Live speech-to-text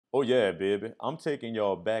Oh yeah, baby. I'm taking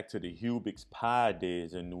y'all back to the Hubix pie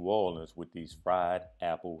days in New Orleans with these fried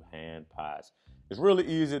apple hand pies. It's really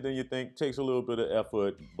easier than you think. Takes a little bit of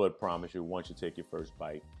effort, but promise you, once you take your first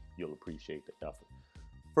bite, you'll appreciate the effort.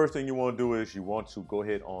 First thing you want to do is you want to go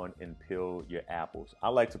ahead on and peel your apples. I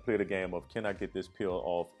like to play the game of can I get this peel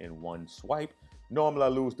off in one swipe? Normally I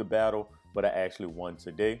lose the battle, but I actually won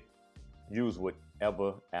today. Use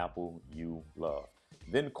whatever apple you love.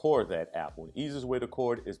 Then core that apple. The easiest way to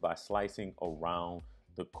core it is by slicing around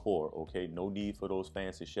the core, okay? No need for those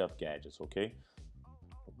fancy chef gadgets, okay?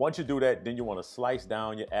 Once you do that, then you want to slice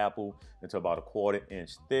down your apple into about a 1/4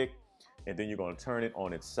 inch thick, and then you're going to turn it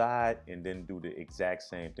on its side and then do the exact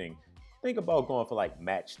same thing. Think about going for like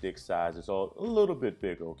matchstick size. It's all a little bit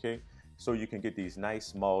bigger, okay? So you can get these nice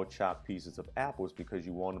small chopped pieces of apples because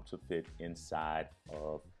you want them to fit inside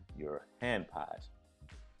of your hand pies.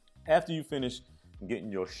 After you finish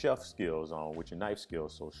getting your chef skills on with your knife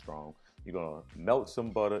skills so strong, you're gonna melt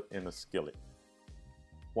some butter in a skillet.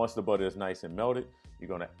 Once the butter is nice and melted, you're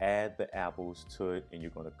gonna add the apples to it and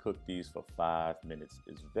you're gonna cook these for 5 minutes.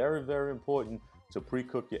 It's very, very important to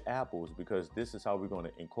pre-cook your apples because this is how we're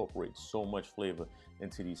gonna incorporate so much flavor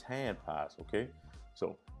into these hand pies, okay?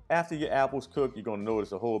 So after your apples cook, you're gonna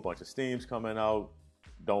notice a whole bunch of steams coming out.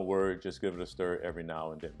 Don't worry, just give it a stir every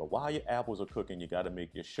now and then. But while your apples are cooking, you gotta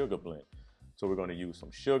make your sugar blend. So we're gonna use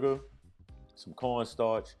some sugar, some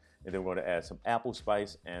cornstarch, and then we're gonna add some apple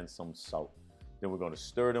spice and some salt. Then we're gonna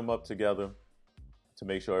stir them up together to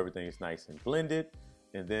make sure everything is nice and blended.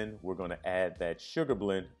 And then we're gonna add that sugar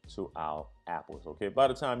blend to our apples, okay? By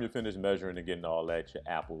the time you're finished measuring and getting all that, your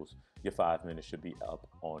apples, your 5 minutes should be up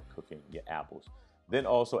on cooking your apples. Then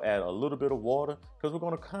also add a little bit of water because we're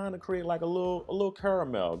gonna kind of create like a little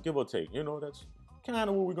caramel, give or take. You know, that's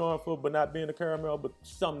kind of what we're going for, but not being a caramel, but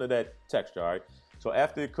something of that texture, all right? So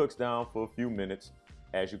after it cooks down for a few minutes,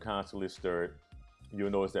 as you constantly stir it,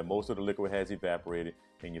 you'll notice that most of the liquid has evaporated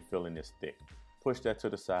and you're feeling this thick. Push that to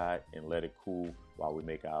the side and let it cool while we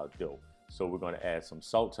make our dough. So we're gonna add some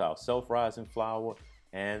salt to our self-rising flour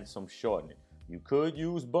and some shortening. You could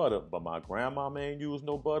use butter, but my grandmama ain't use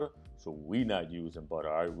no butter, so we not using butter,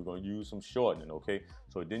 all right? We're gonna use some shortening, okay?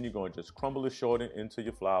 So then you're gonna just crumble the shortening into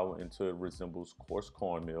your flour until it resembles coarse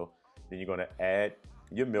cornmeal. Then you're gonna add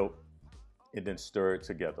your milk and then stir it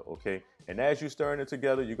together, okay? And as you're stirring it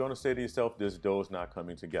together, you're gonna say to yourself, this dough's not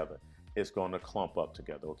coming together. It's gonna clump up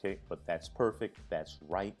together, okay? But that's perfect, that's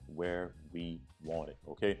right where we want it,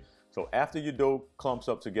 okay? So after your dough clumps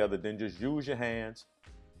up together, then just use your hands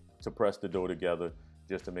to press the dough together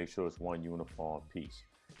just to make sure it's one uniform piece.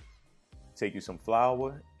 Take you some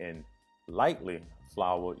flour and lightly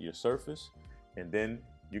flour your surface, and then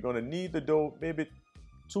you're gonna knead the dough maybe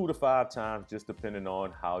 2 to 5 times, just depending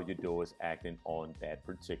on how your dough is acting on that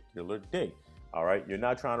particular day. All right, you're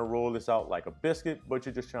not trying to roll this out like a biscuit, but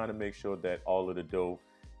you're just trying to make sure that all of the dough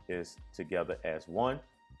is together as one.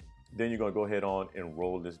 Then you're gonna go ahead on and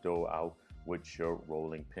roll this dough out with your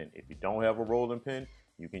rolling pin. If you don't have a rolling pin,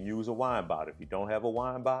 you can use a wine bottle. If you don't have a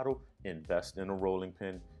wine bottle, invest in a rolling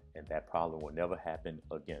pin and that problem will never happen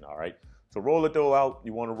again, all right? So roll the dough out.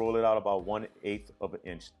 You wanna roll it out about 1/8 of an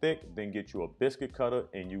inch thick, then get you a biscuit cutter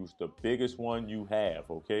and use the biggest one you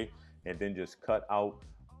have, okay? And then just cut out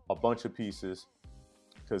a bunch of pieces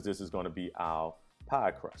because this is gonna be our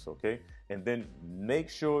pie crust, okay? And then make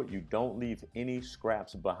sure you don't leave any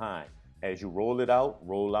scraps behind. As you roll it out,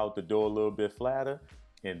 roll out the dough a little bit flatter,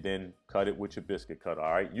 and then cut it with your biscuit cutter,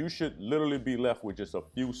 all right? You should literally be left with just a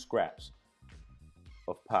few scraps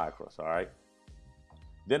of pie crust, all right?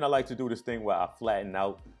 Then I like to do this thing where I flatten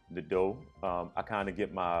out the dough. I kind of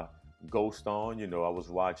get my Ghost on. You know, I was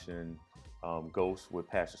watching Ghost with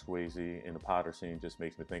Patrick Swayze in the Potter scene. Just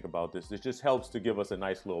makes me think about this. It just helps to give us a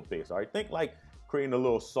nice little base, all right? Think like creating a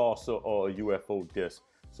little saucer or a UFO disc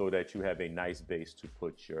so that you have a nice base to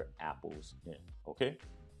put your apples in, okay?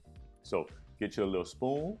 So get your little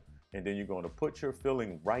spoon, and then you're going to put your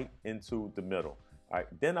filling right into the middle. All right,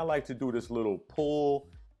 then I like to do this little pull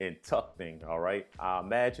and tuck thing, all right? I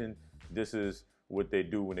imagine this is what they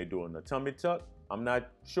do when they do a tummy tuck. I'm not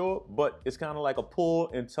sure, but it's kind of like a pull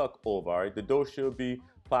and tuck over, all right? The dough should be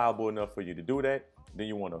pliable enough for you to do that. Then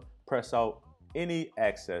you want to press out any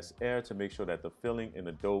excess air to make sure that the filling in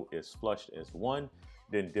the dough is flushed as one.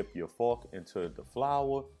 Then dip your fork into the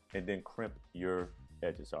flour and then crimp your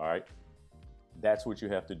edges, all right? That's what you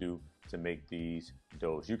have to do to make these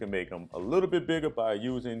doughs. You can make them a little bit bigger by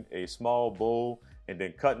using a small bowl and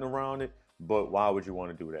then cutting around it, but why would you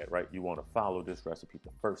want to do that, right? You want to follow this recipe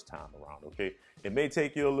the first time around, okay? It may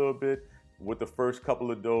take you a little bit with the first couple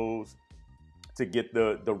of doughs to get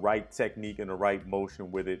the right technique and the right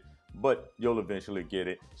motion with it, but you'll eventually get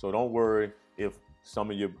it. So don't worry if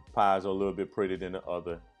some of your pies are a little bit prettier than the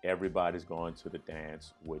other. Everybody's going to the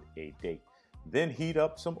dance with a date. Then heat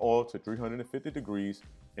up some oil to 350 degrees,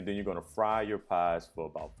 and then you're gonna fry your pies for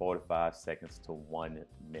about 45 seconds to 1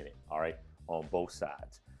 minute, all right, on both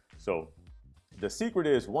sides. So the secret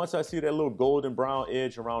is, once I see that little golden brown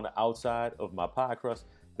edge around the outside of my pie crust,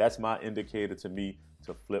 that's my indicator to me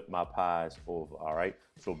to flip my pies over, all right?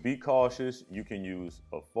 So be cautious. You can use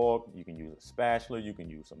a fork, you can use a spatula, you can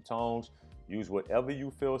use some tongs, use whatever you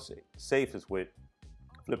feel safest with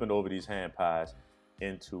flipping over these hand pies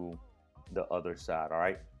into the other side, all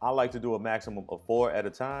right? I like to do a maximum of 4 at a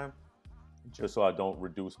time, just so I don't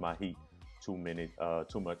reduce my heat too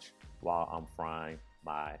much while I'm frying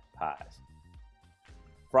my pies.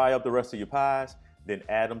 Fry up the rest of your pies, then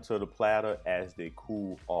add them to the platter as they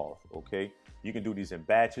cool off, okay? You can do these in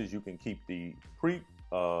batches. You can keep the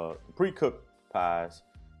pre-cooked pies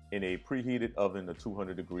in a preheated oven to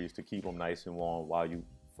 200 degrees to keep them nice and warm while you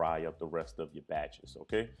fry up the rest of your batches,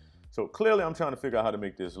 okay? So clearly I'm trying to figure out how to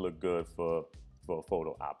make this look good for a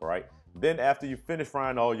photo op, all right? Then after you finish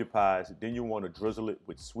frying all your pies, then you want to drizzle it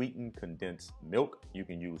with sweetened condensed milk. You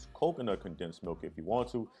can use coconut condensed milk if you want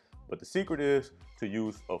to, but the secret is to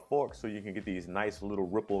use a fork so you can get these nice little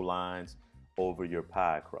ripple lines over your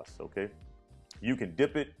pie crust, okay? You can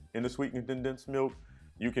dip it in the sweetened condensed milk.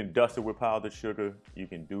 You can dust it with powdered sugar. You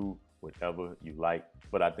can do whatever you like,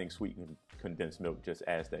 but I think sweetened condensed milk just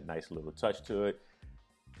adds that nice little touch to it.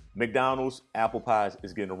 McDonald's apple pies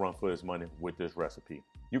is getting a run for its money with this recipe.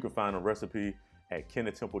 You can find a recipe at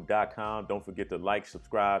kennethtemple.com. Don't forget to like,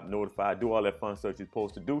 subscribe, notify, do all that fun stuff you're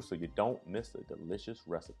supposed to do so you don't miss a delicious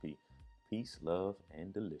recipe. Peace, love,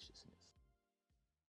 and deliciousness.